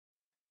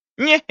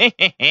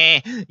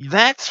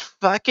That's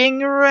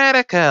fucking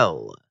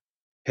radical.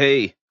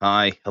 Hey,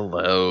 hi,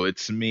 hello,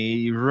 it's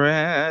me,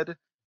 Rad,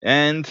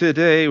 and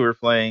today we're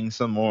playing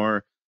some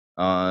more,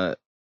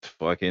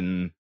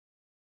 fucking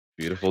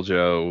Beautiful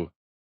Joe.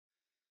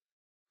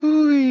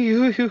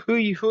 We've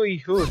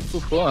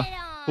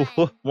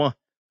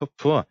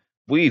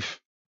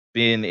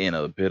been in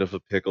a bit of a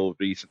pickle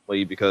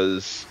recently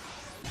because,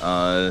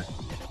 I'm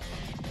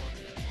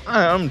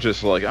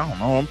just like, I don't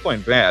know, I'm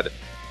playing bad,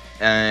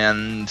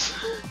 and,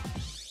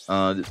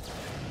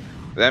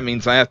 that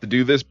means I have to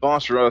do this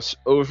boss rush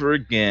over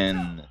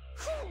again.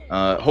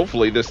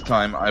 Hopefully this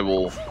time I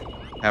will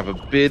have a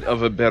bit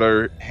of a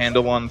better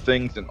handle on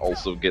things and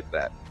also get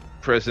that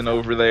present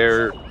over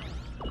there.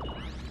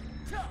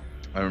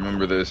 I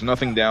remember there's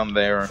nothing down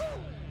there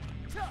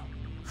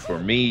for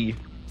me.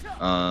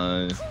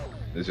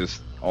 There's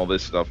just all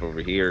this stuff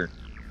over here.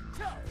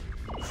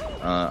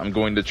 I'm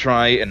going to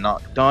try and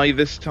not die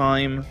this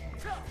time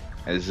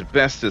as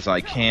best as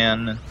I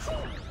can.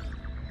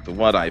 So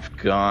what I've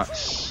got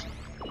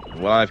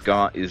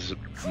is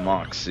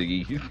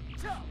Moxie.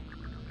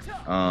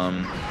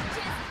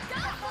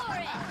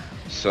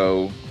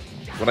 So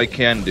what I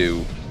can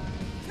do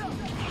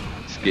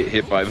is get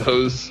hit by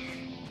those,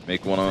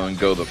 make one of them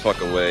go the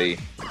fuck away,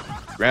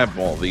 grab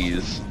all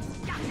these.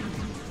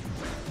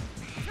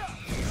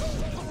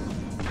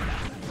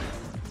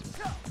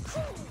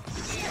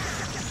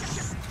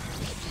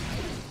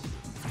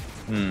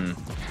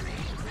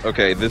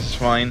 Okay, this is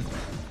fine.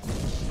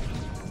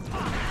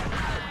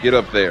 Get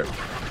up there.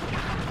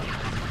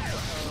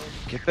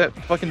 Get that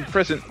fucking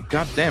present.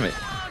 God damn it.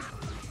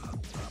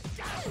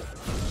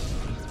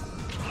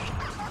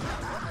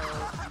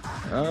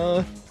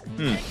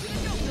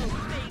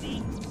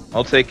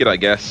 I'll take it, I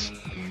guess.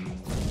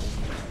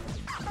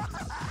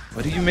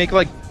 Why do you make,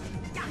 like,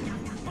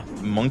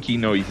 monkey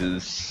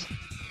noises?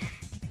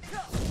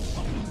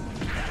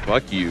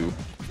 Fuck you.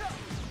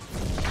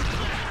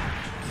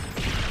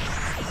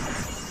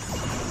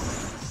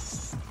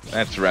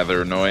 That's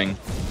rather annoying.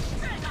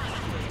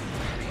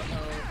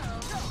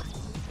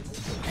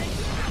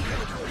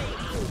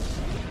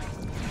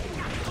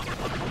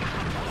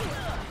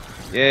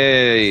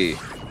 Yay!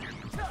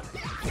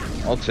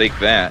 I'll take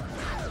that.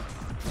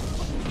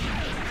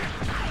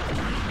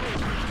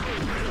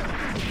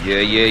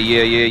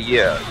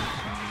 Yeah.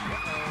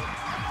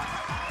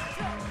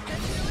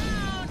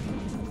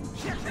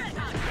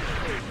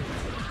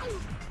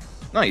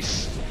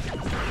 Nice.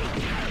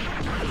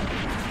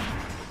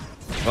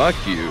 Fuck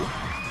you.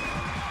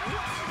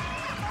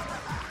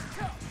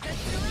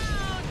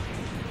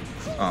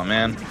 Oh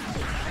man.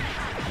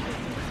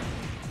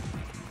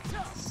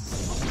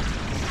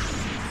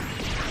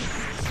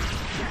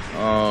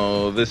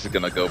 Oh, this is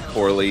gonna go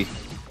poorly.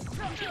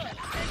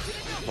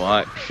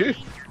 What?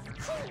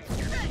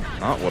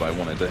 Not what I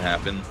wanted to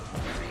happen.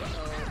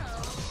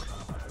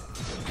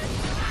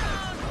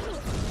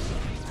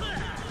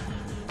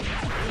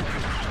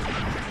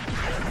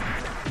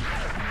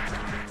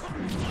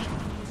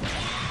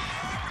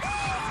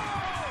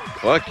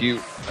 Fuck you.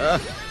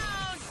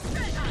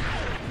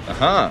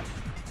 Uh-huh.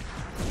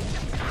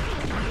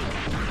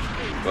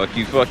 Fuck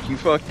you.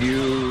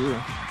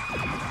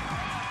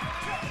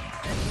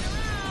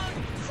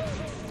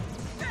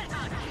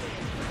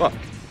 Fuck.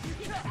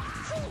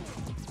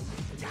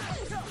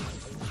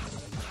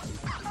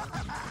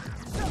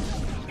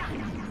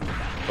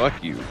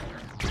 Fuck you.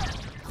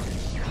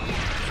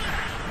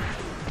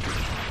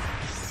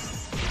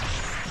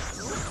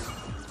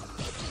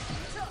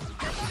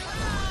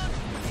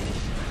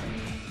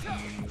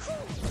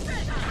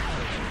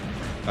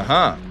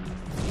 Uh-huh.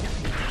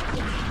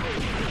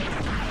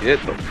 Get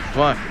the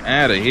fuck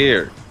out of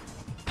here.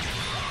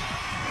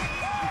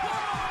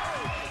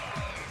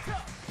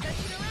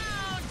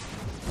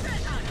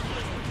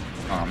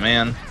 Oh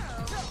man.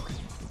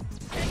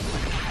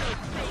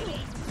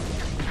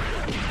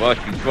 Fuck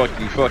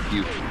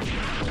you.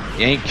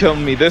 You ain't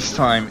killing me this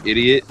time,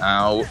 idiot.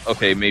 Ow.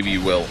 Okay, maybe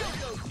you will.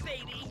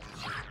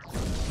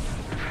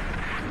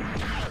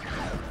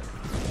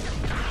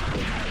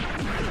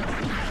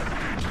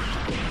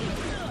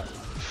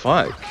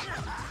 Fuck.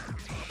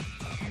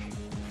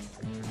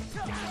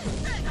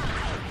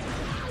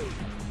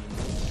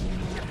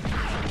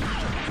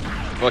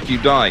 Fuck you,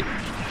 die.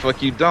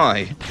 Fuck you,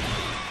 die.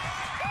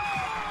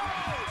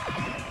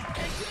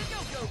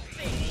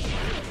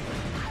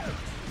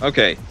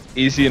 Okay,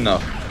 easy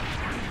enough.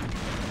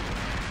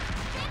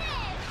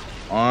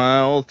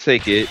 I'll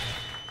take it.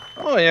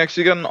 Oh, I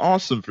actually got an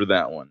awesome for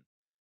that one.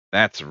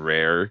 That's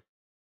rare.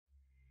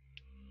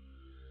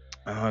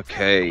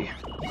 Okay.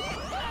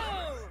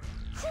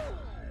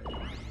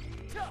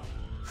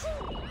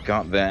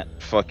 Got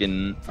that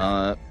fucking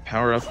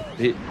power up a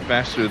bit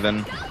faster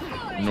than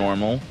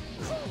normal,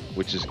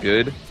 which is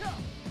good.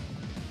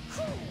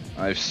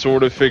 I've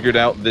sort of figured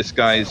out this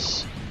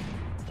guy's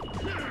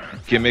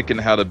gimmick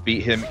and how to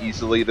beat him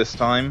easily this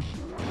time.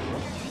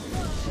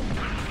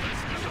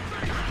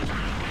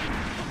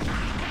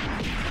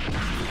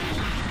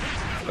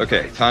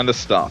 Okay, time to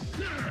stop.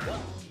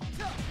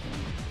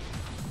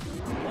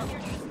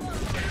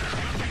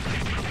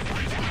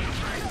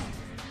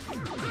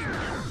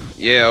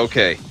 Yeah,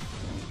 okay.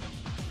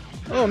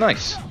 Oh,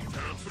 nice.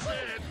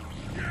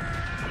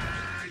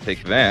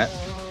 Take that.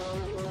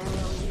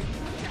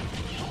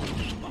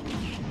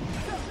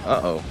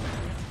 Uh-oh.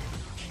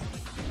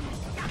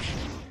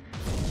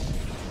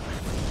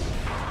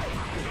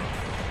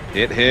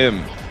 Hit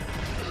him.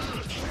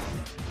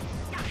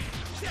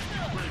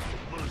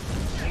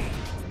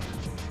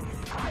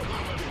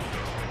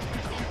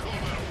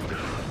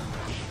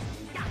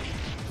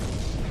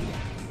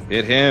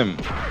 Hit him.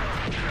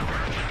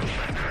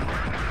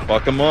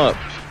 Fuck him up.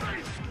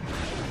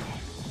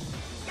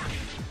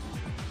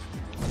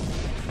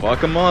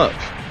 Fuck him up.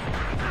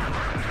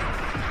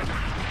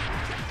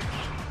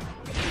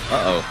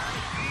 Uh-oh.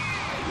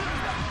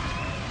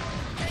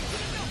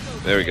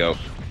 There we go.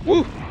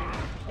 Woo!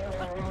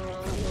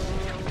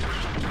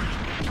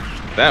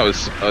 That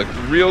was a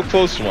real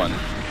close one.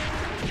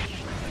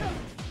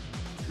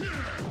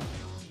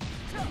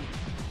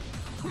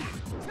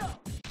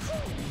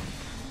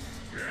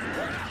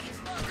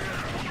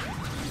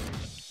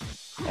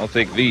 I'll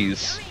take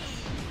these.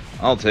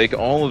 I'll take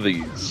all of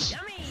these.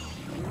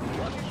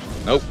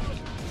 Nope.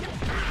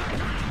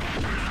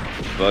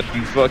 Fuck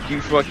you, fuck you,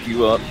 fuck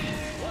you up.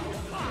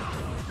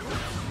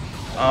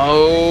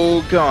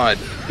 Oh, God.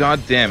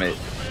 God damn it.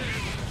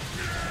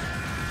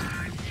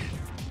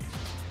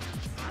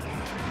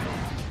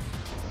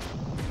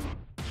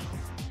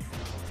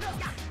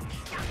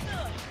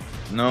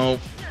 Nope.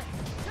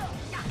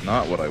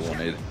 Not what I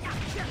wanted.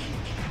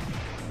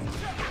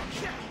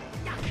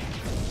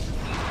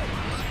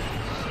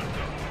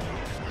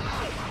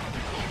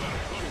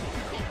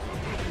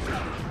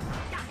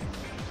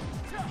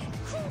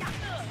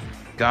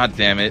 God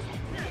damn it.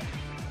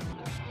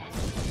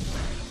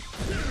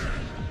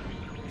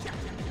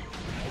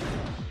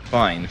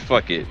 Fine,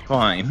 fuck it,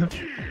 fine.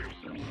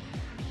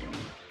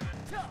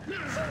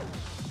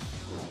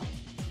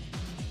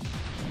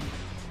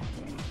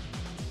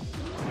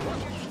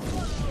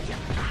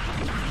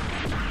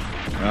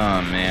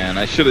 Oh man,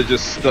 I should have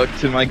just stuck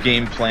to my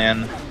game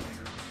plan.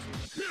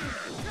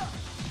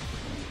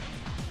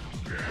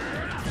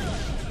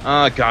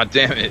 Ah, god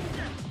damn it.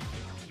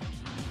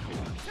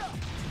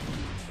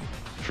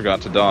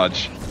 Forgot to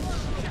dodge.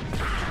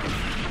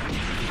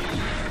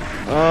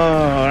 Oh,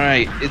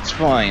 alright, it's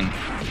fine.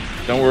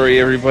 Don't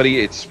worry everybody,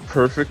 it's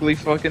perfectly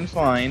fucking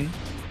fine.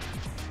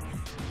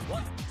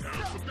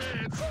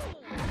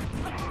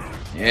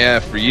 Yeah,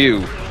 for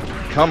you.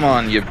 Come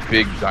on, you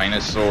big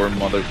dinosaur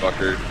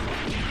motherfucker.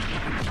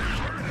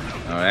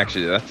 Oh,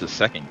 actually, that's the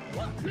second.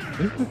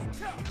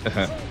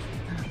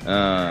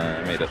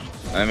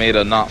 I made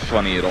a not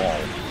funny at all.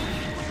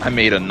 I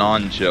made a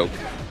non-joke.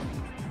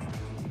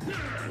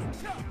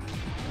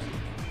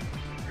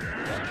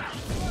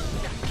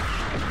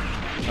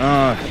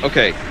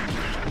 Okay.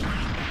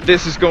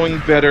 This is going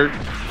better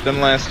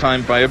than last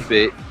time by a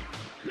bit.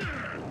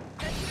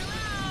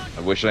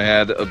 I wish I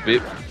had a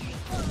bit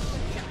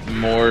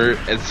more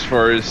as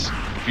far as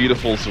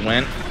Viewtifuls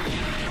went.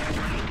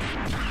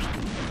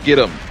 Get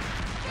him.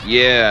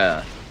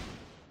 Yeah.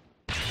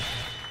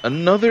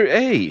 Another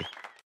A.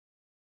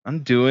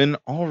 I'm doing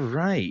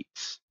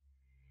alright.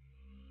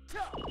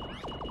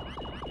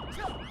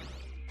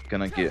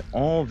 Gonna get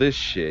all this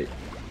shit.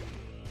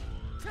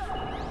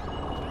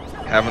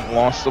 Haven't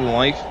lost a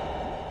life,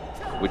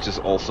 which is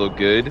also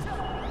good.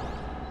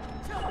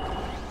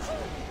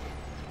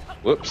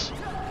 Whoops.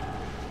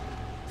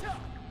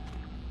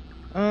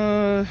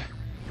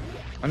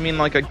 I mean,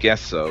 like, I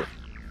guess so.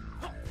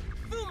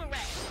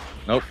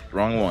 Nope,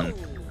 wrong one.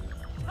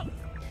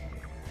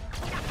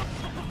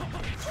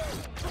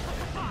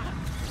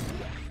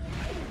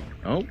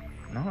 Nope,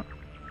 not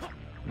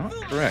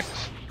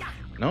correct.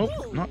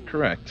 Nope, not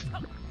correct.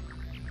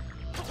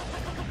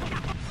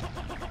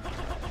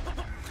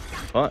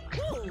 Fuck.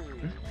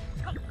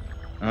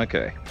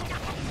 Okay.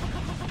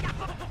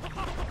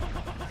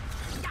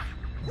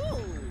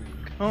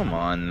 Come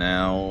on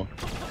now.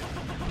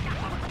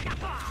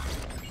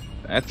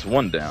 That's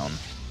one down.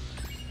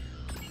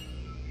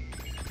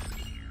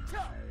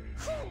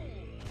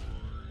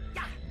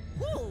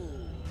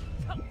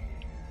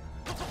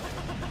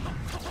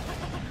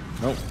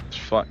 Nope,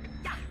 fuck.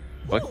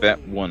 Fuck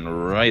that one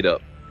right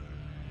up.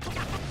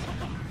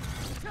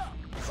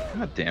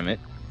 God damn it.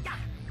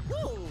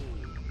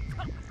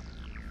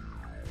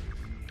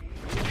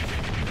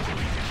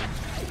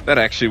 That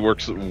actually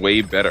works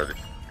way better.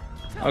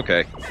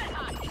 Okay.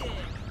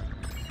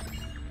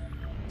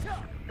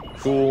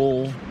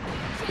 Cool.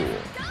 Cool.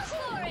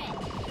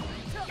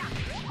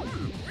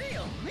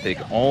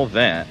 Take all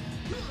that.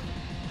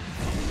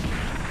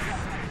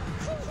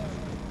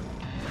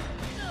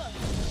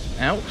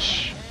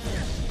 Ouch.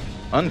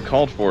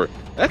 Uncalled for.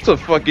 That's a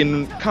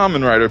fucking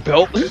Kamen Rider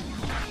belt.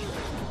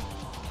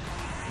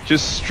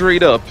 Just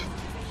straight up.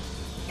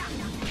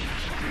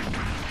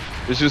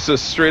 It's just a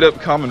straight up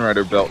Kamen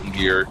Rider belt in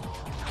here.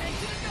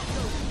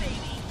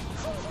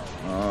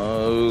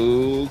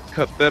 Oh,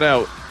 cut that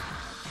out.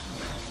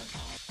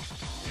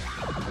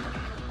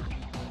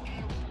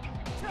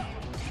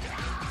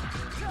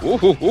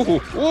 Woohoo, woohoo,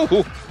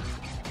 woohoo.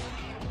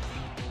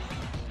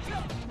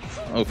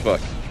 Oh,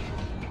 fuck.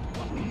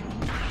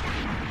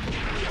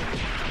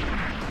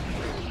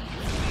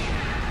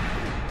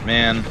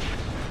 Man.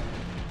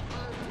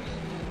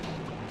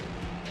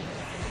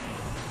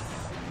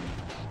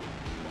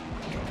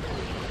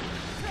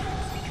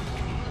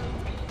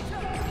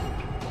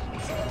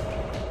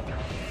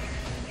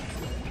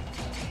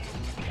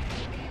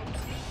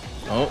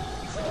 Oh.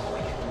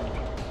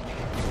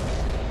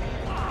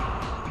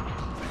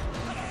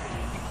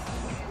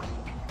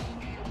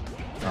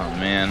 Oh,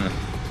 man.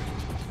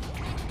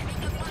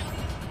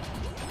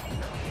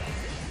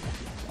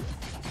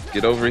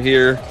 Get over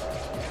here.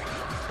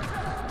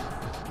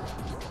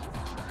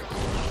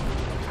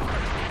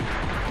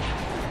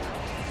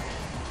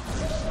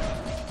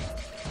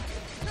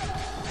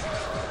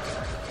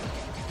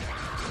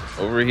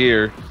 Over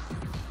here.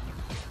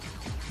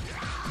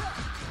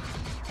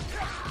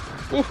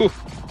 Ooh.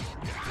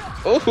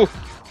 Oh.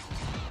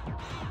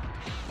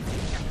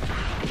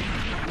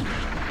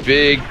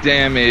 Big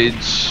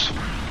damage.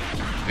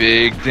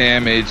 Big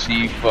damage.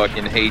 He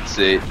fucking hates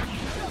it.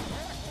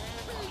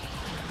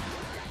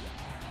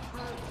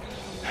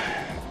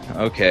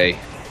 Okay.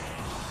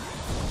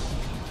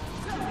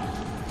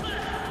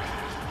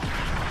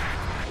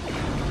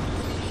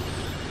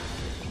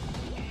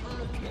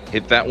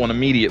 Hit that one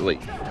immediately.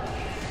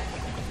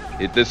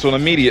 Hit this one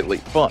immediately.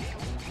 Fuck.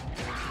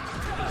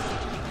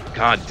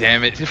 God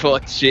damn it.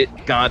 Fuck shit.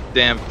 God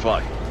damn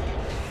fuck.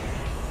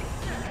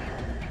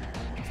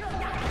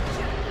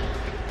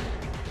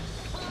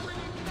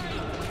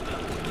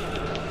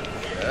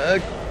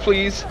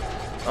 Please.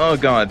 Oh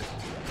god.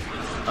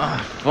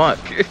 Ah, fuck.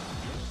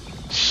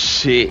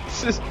 Shit.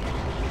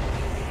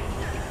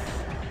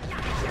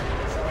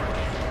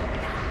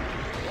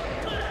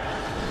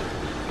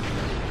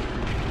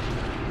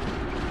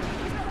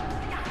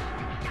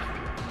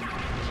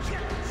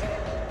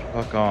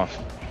 Fuck off.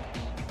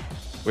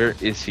 Where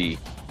is he?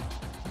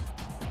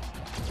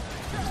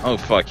 Oh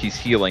fuck, he's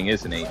healing,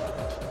 isn't he?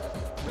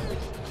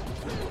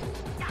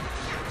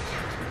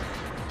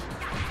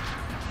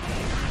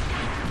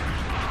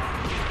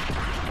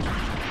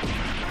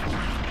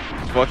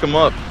 Fuck him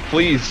up,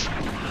 please.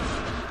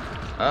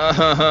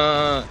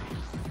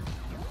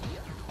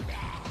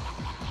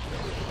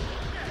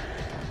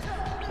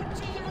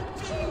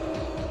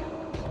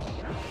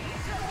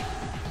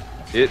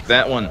 Hit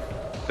that one.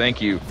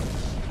 Thank you.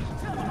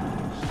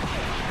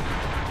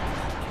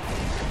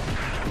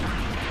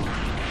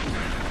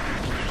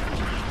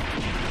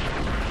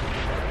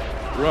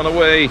 Run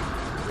away.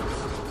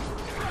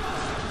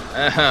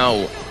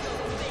 Ow.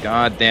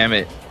 God damn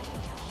it.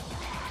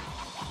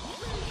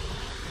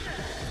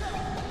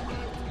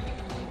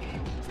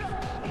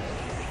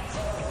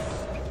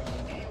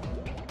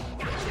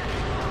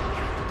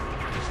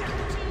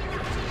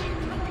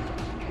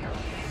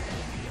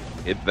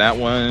 Hit that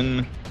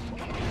one.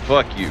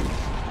 Fuck you.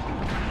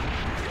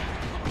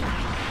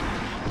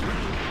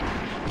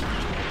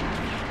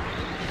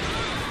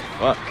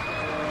 Fuck.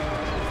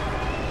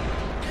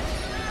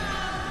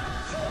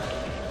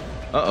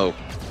 Uh-oh.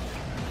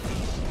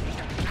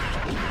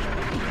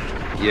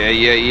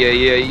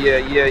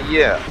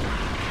 Yeah.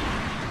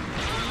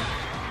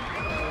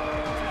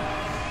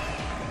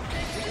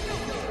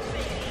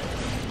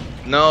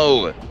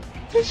 No.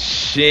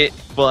 Shit.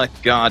 Fuck.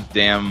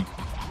 Goddamn.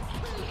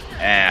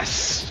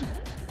 Ass.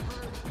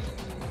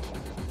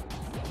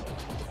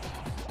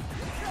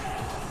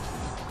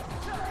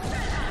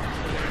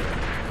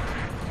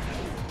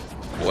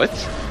 What?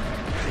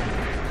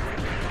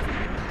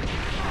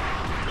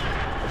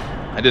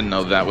 I didn't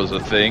know that was a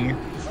thing.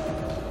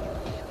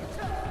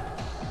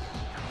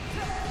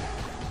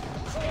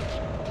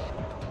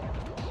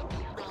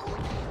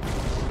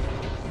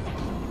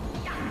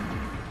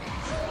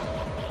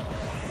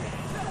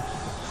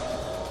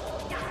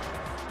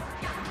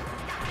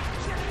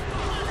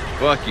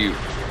 Fuck you.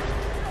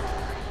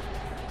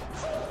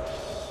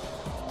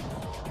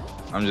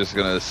 I'm just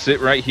gonna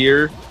sit right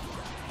here,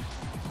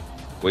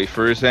 wait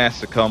for his ass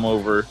to come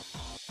over,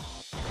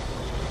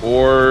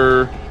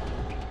 or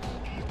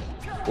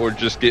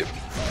just get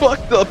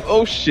fucked up.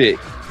 Oh shit.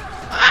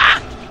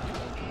 Ah!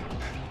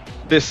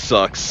 This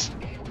sucks.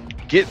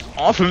 Get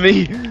off of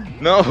me.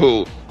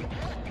 No.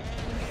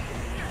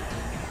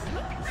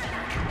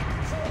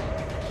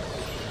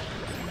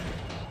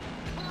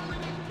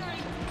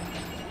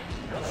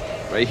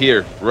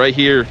 Right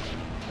here,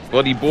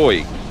 buddy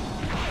boy.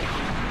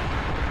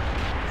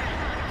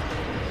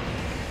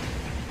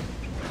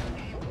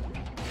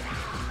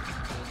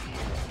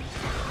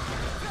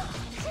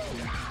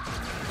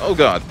 Oh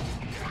god.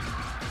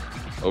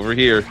 Over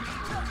here.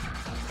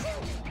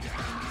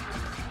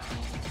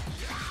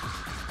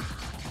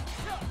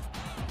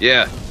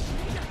 Yeah.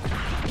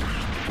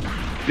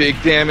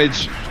 Big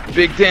damage,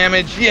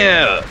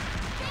 yeah.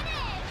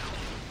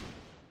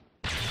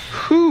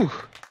 Whew.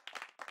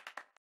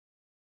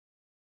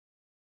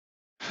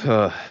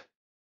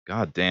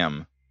 God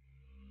damn.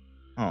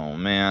 Oh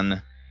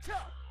man.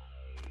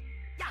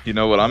 You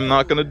know what I'm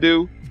not gonna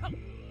do?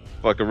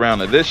 Fuck around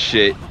to this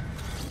shit.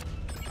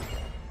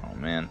 Oh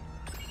man.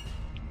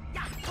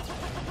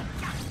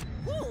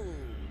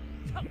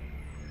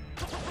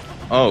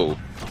 Oh,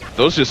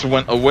 those just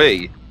went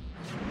away.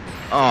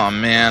 Oh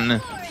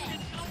man.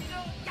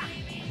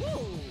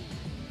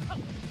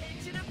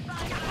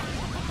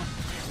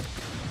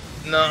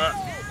 Nah.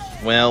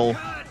 Well,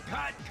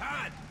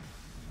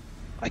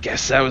 I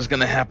guess that was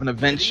gonna happen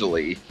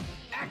eventually.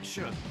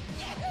 Action.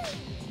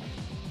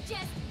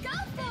 Just go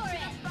for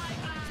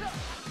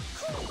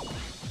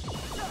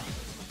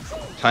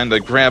it. Time to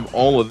grab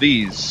all of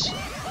these.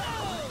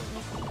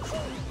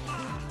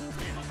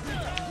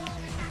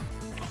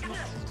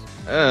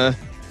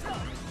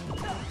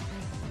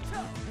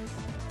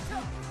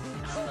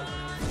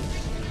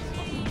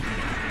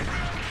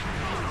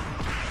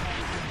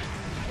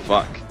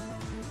 Fuck.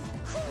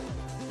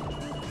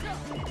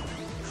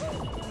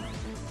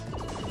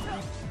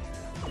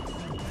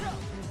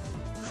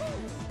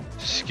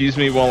 Excuse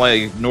me while I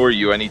ignore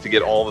you, I need to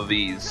get all of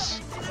these.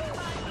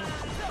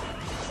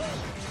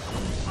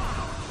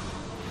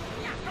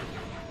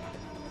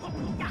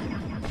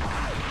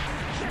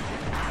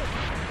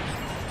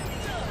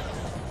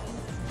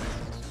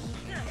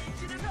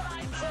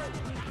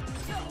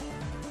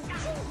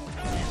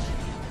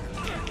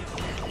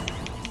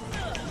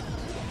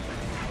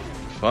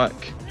 Fuck.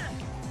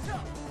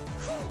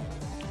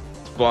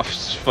 This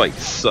boss fight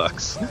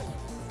sucks.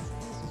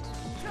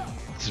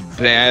 It's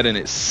bad and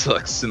it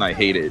sucks and I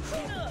hate it.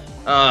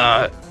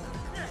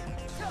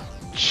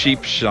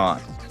 Cheap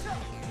shot.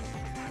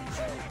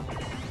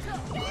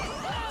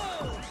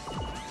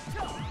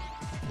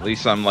 At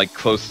least I'm like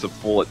close to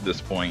full at this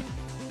point.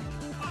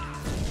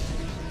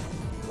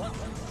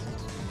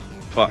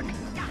 Fuck.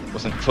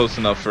 Wasn't close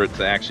enough for it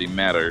to actually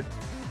matter.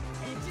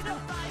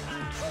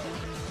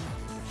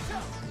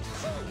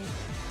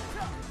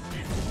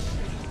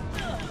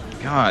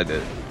 God.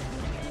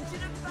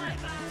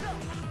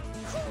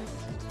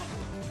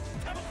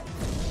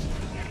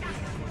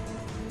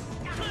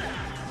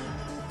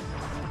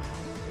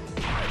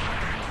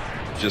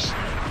 Just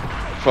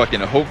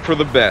fucking hope for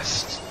the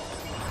best.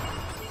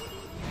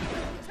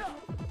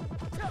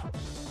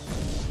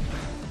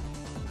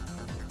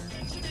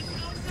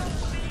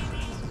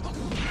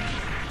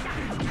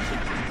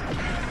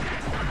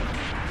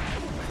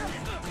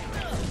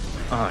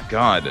 Oh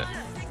God.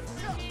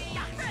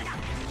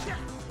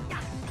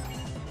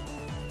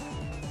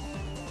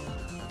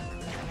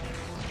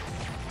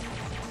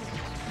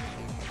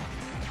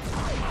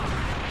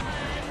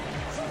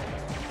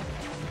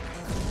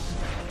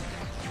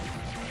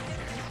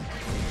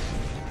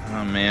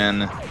 Oh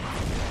man,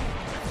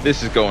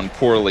 this is going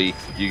poorly,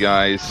 you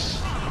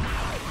guys.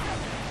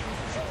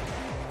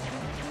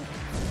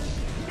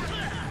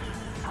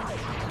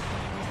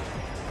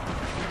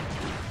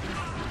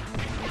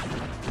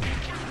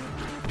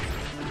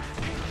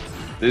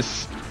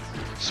 This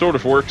sort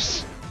of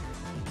works.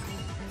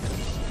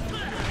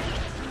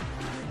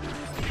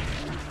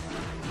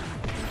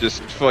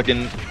 Just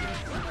fucking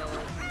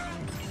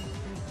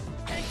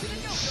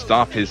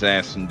stop his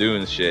ass from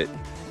doing shit.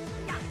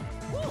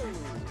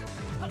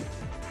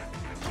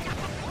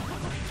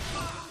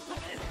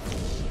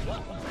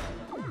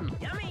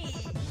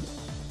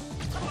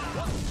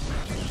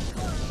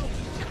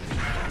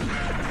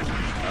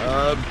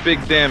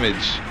 Big damage.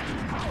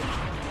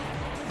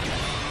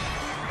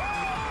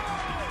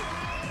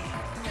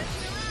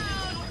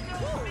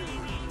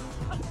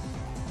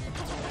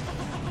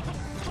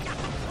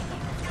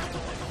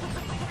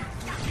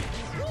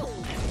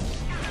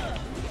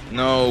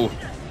 No.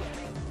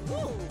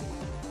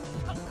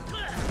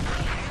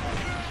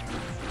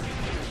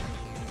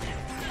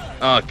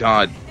 Oh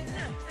God.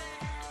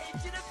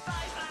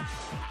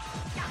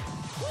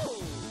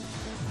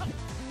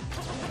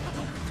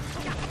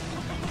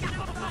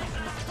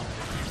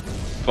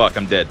 Fuck,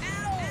 I'm dead.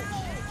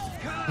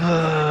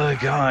 Oh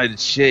God,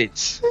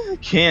 shit.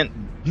 Can't.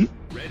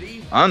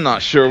 I'm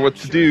not sure what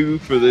to do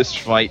for this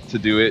fight to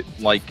do it,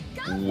 like,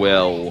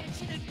 well.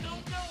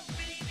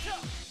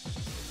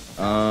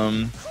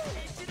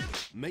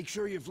 Make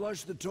sure you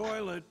flush the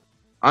toilet.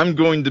 I'm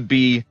going to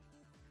be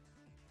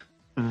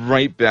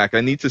right back.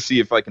 I need to see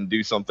if I can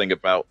do something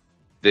about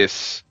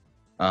this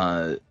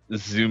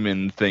zoom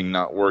in thing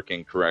not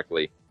working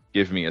correctly.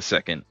 Give me a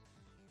second.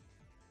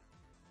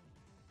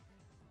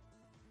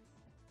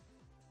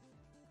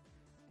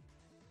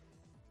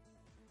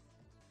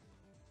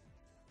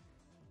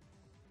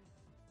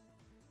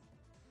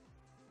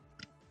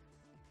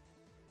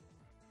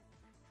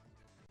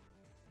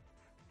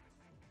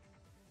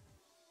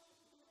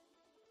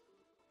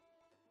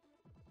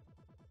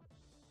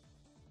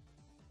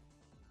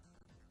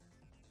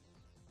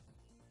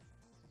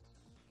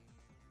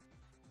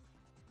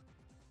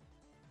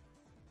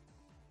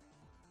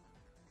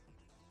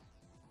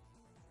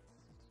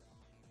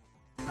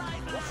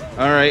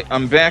 Alright,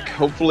 I'm back.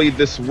 Hopefully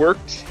this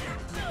worked.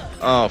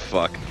 Oh,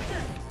 fuck.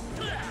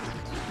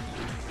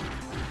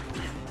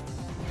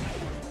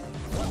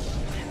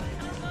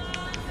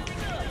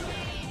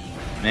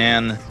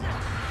 Man.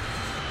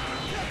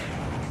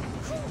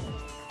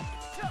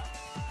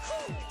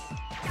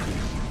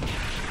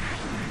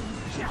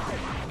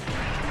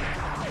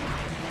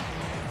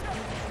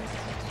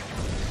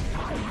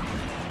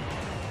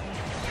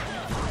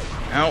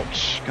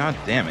 Ouch. God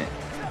damn it.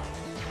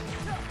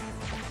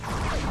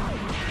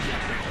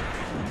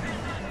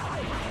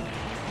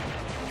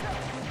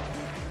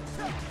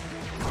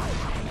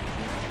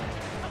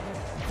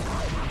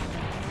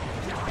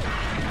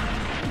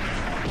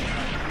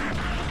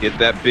 Get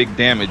that big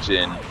damage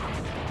in.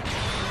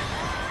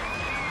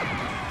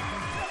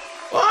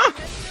 Ah!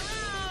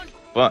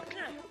 Fuck.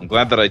 I'm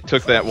glad that I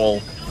took that wall.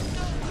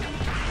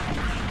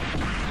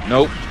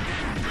 Nope.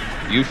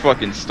 You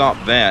fucking stop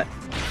that.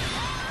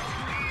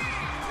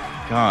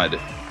 God.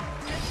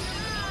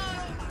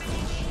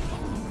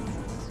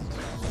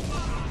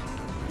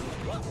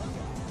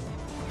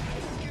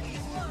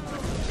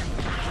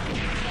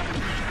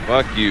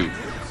 Fuck you.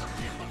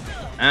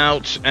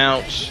 Ouch,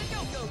 ouch.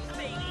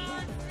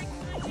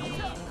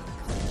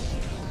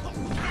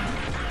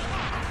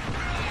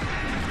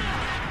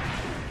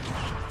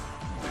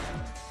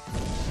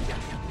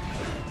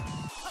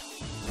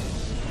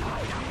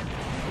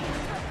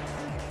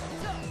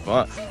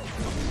 Fuck.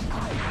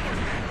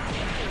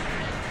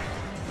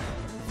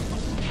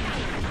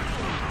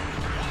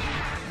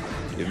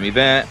 Give me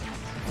that.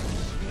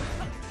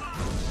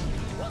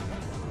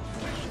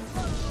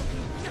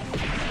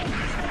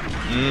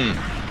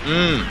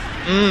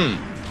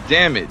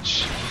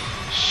 Damage.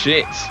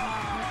 Shit.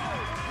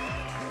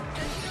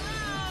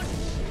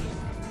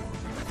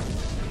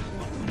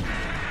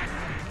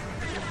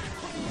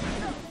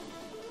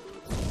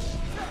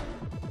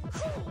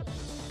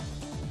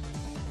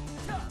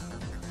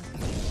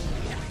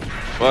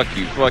 Fuck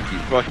you, fuck you,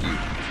 fuck you.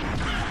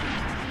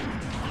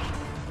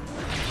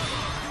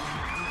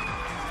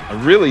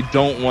 I really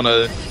don't want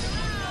to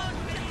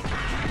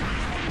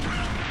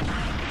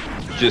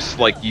just,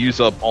 like, use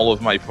up all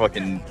of my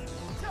fucking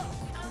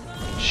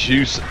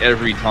juice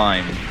every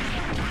time.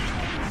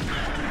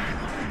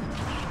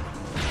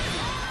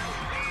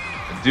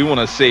 I do want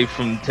to save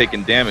from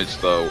taking damage,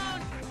 though.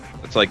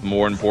 That's, like,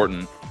 more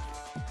important.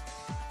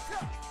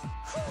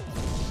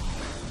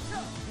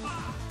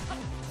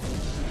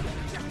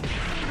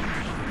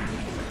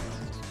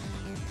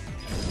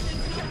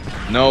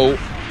 No.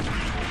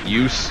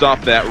 You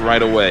stop that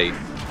right away.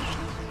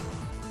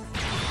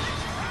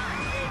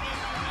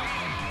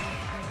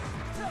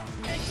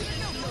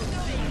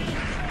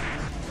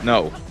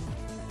 No.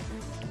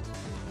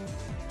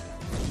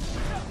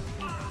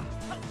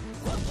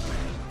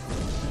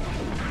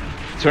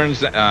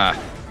 Turns out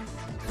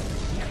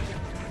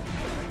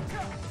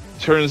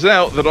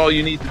that all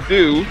you need to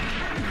do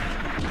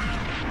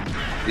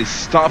is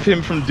stop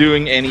him from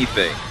doing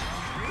anything.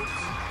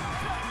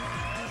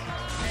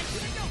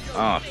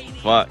 Ah,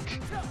 fuck.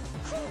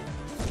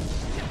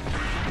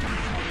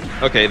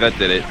 Okay, that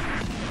did it.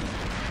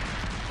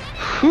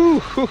 Whew,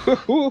 whew,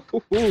 whew,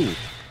 whew, whew.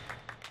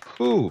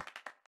 Whew.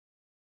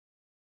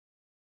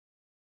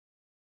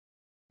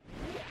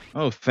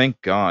 Oh, thank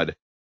God.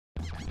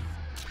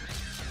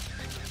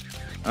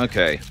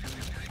 Okay.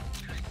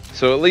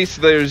 So at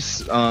least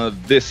there's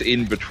this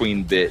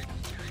in-between bit.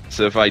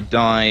 So if I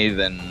die,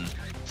 then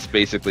it's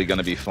basically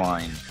gonna be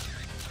fine.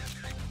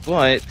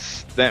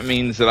 But that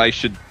means that I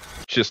should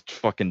just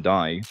fucking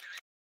die.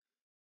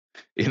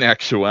 In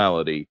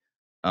actuality.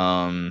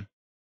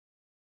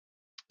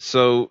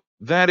 So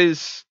that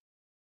is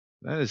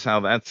how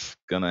that's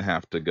gonna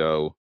have to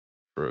go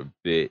for a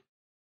bit.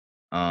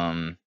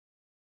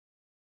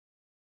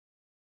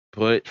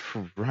 But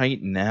for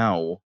right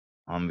now,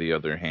 on the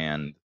other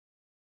hand,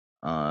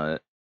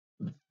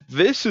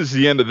 this is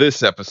the end of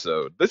this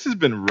episode. This has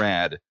been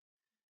rad.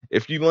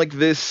 If you like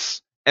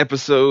this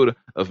episode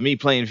of me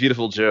playing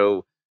Viewtiful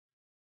Joe,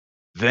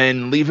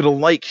 then leave it a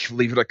like,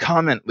 leave it a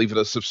comment, leave it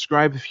a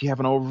subscribe if you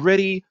haven't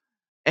already,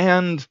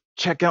 and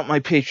check out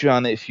my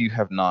Patreon if you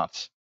have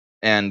not.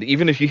 And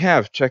even if you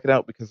have, check it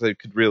out because I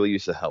could really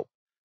use the help.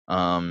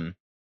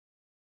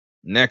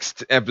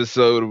 Next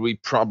episode, we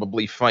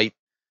probably fight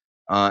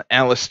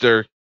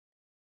Alistair,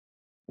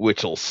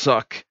 which'll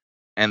suck,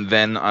 and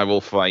then I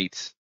will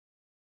fight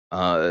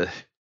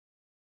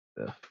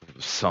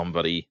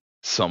somebody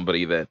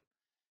that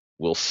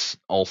will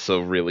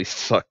also really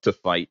suck to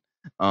fight.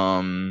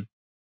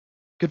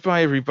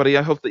 Goodbye, everybody.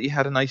 I hope that you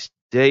had a nice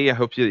day. I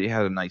hope that you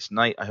had a nice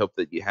night. I hope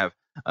that you have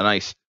a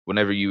nice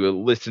whenever you are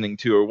listening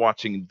to or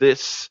watching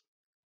this.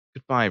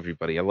 Goodbye,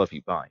 everybody. I love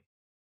you. Bye.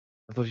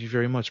 I love you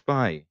very much.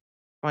 Bye.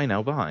 Bye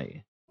now.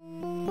 Bye.